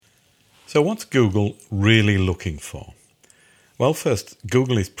So what's Google really looking for? Well, first,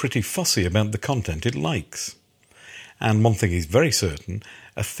 Google is pretty fussy about the content it likes. And one thing is very certain,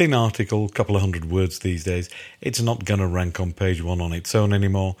 a thin article, couple of hundred words these days, it's not going to rank on page 1 on its own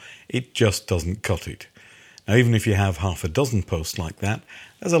anymore. It just doesn't cut it. Now, even if you have half a dozen posts like that,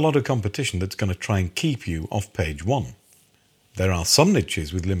 there's a lot of competition that's going to try and keep you off page 1. There are some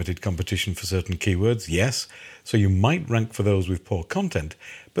niches with limited competition for certain keywords, yes, so you might rank for those with poor content,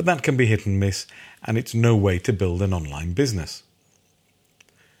 but that can be hit and miss, and it's no way to build an online business.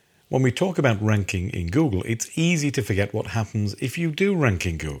 When we talk about ranking in Google, it's easy to forget what happens if you do rank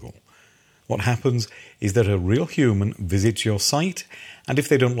in Google. What happens is that a real human visits your site, and if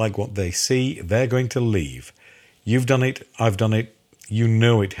they don't like what they see, they're going to leave. You've done it, I've done it, you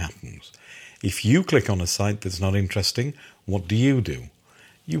know it happens. If you click on a site that's not interesting, what do?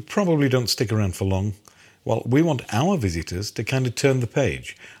 You probably don't stick around for long. Well, we want our visitors to kind of turn the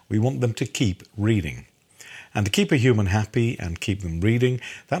page. We want them to keep reading. And to keep a human happy and keep them reading,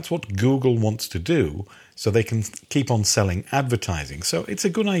 that's what Google wants to do so they can keep on selling advertising. So it's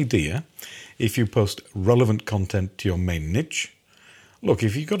a good idea if you post relevant content to your main niche. Look,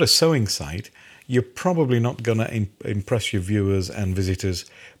 if you've got a sewing site, you're probably not going to impress your viewers and visitors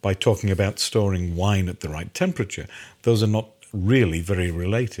by talking about storing wine at the right temperature. Those are not really very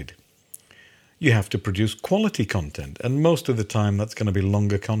related. You have to produce quality content, and most of the time that's going to be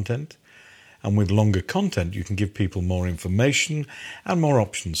longer content. And with longer content, you can give people more information and more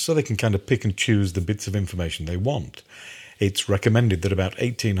options so they can kind of pick and choose the bits of information they want. It's recommended that about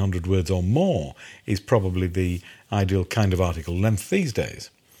 1,800 words or more is probably the ideal kind of article length these days.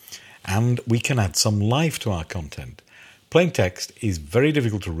 And we can add some life to our content. Plain text is very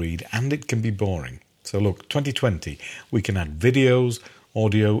difficult to read and it can be boring. So look, 2020, we can add videos,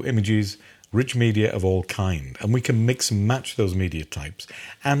 audio, images, rich media of all kind, and we can mix and match those media types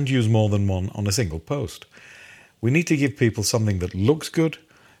and use more than one on a single post. We need to give people something that looks good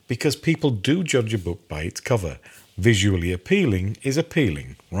because people do judge a book by its cover. Visually appealing is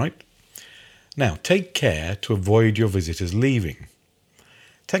appealing, right? Now, take care to avoid your visitors leaving.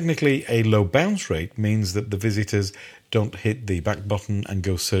 Technically, a low bounce rate means that the visitors don't hit the back button and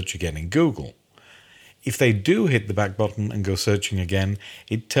go search again in Google. If they do hit the back button and go searching again,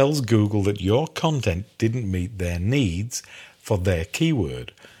 it tells Google that your content didn't meet their needs for their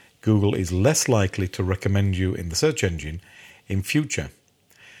keyword. Google is less likely to recommend you in the search engine in future.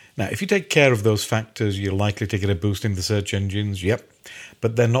 Now, if you take care of those factors, you're likely to get a boost in the search engines, yep,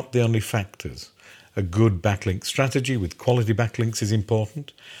 but they're not the only factors. A good backlink strategy with quality backlinks is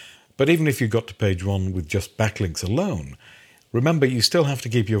important, but even if you got to page 1 with just backlinks alone, remember you still have to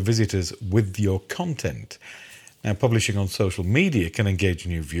keep your visitors with your content. Now, publishing on social media can engage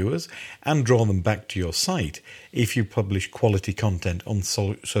new viewers and draw them back to your site if you publish quality content on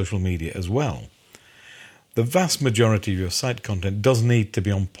social media as well. The vast majority of your site content does need to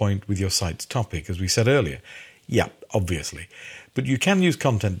be on point with your site's topic, as we said earlier. Yeah, obviously. But you can use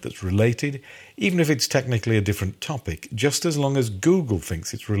content that's related, even if it's technically a different topic. Just as long as Google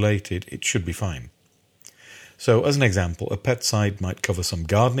thinks it's related, it should be fine. So, as an example, a pet site might cover some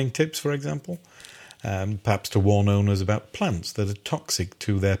gardening tips, for example, perhaps to warn owners about plants that are toxic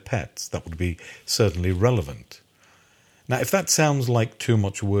to their pets. That would be certainly relevant. Now, if that sounds like too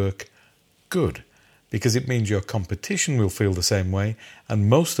much work, good, because it means your competition will feel the same way, and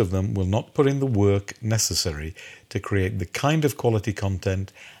most of them will not put in the work necessary to create the kind of quality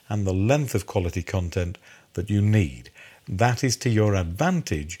content and the length of quality content that you need. That is to your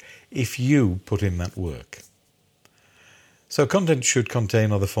advantage if you put in that work. So content should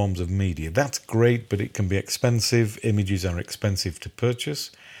contain other forms of media. That's great, but it can be expensive. Images are expensive to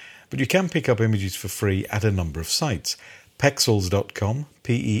purchase. But you can pick up images for free at a number of sites. Pexels.com,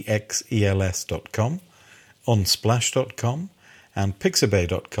 Pexels.com, Unsplash.com, and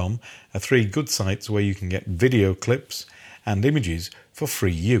Pixabay.com are 3 good sites where you can get video clips and images for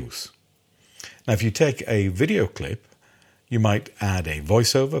free use. Now, if you take a video clip, you might add a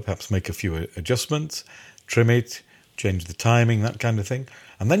voiceover, perhaps make a few adjustments, trim it, change the timing, that kind of thing.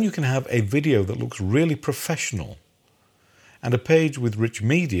 And then you can have a video that looks really professional. And a page with rich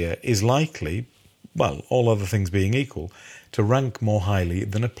media is likely, well, all other things being equal, to rank more highly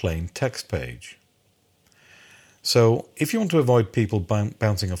than a plain text page. So if you want to avoid people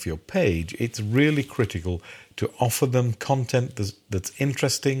bouncing off your page, it's really critical to offer them content that's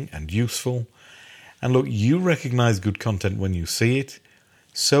interesting and useful. And look, you recognize good content when you see it.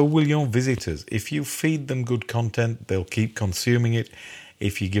 So will your visitors. If you feed them good content, they'll keep consuming it.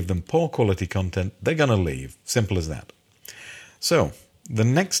 If you give them poor quality content, they're going to leave. Simple as that. So, the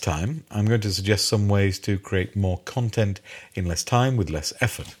next time, I'm going to suggest some ways to create more content in less time with less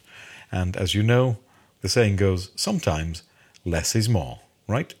effort. And as you know, the saying goes, sometimes less is more,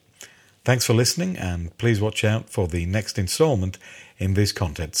 right? Thanks for listening, and please watch out for the next installment in this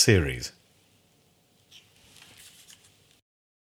content series.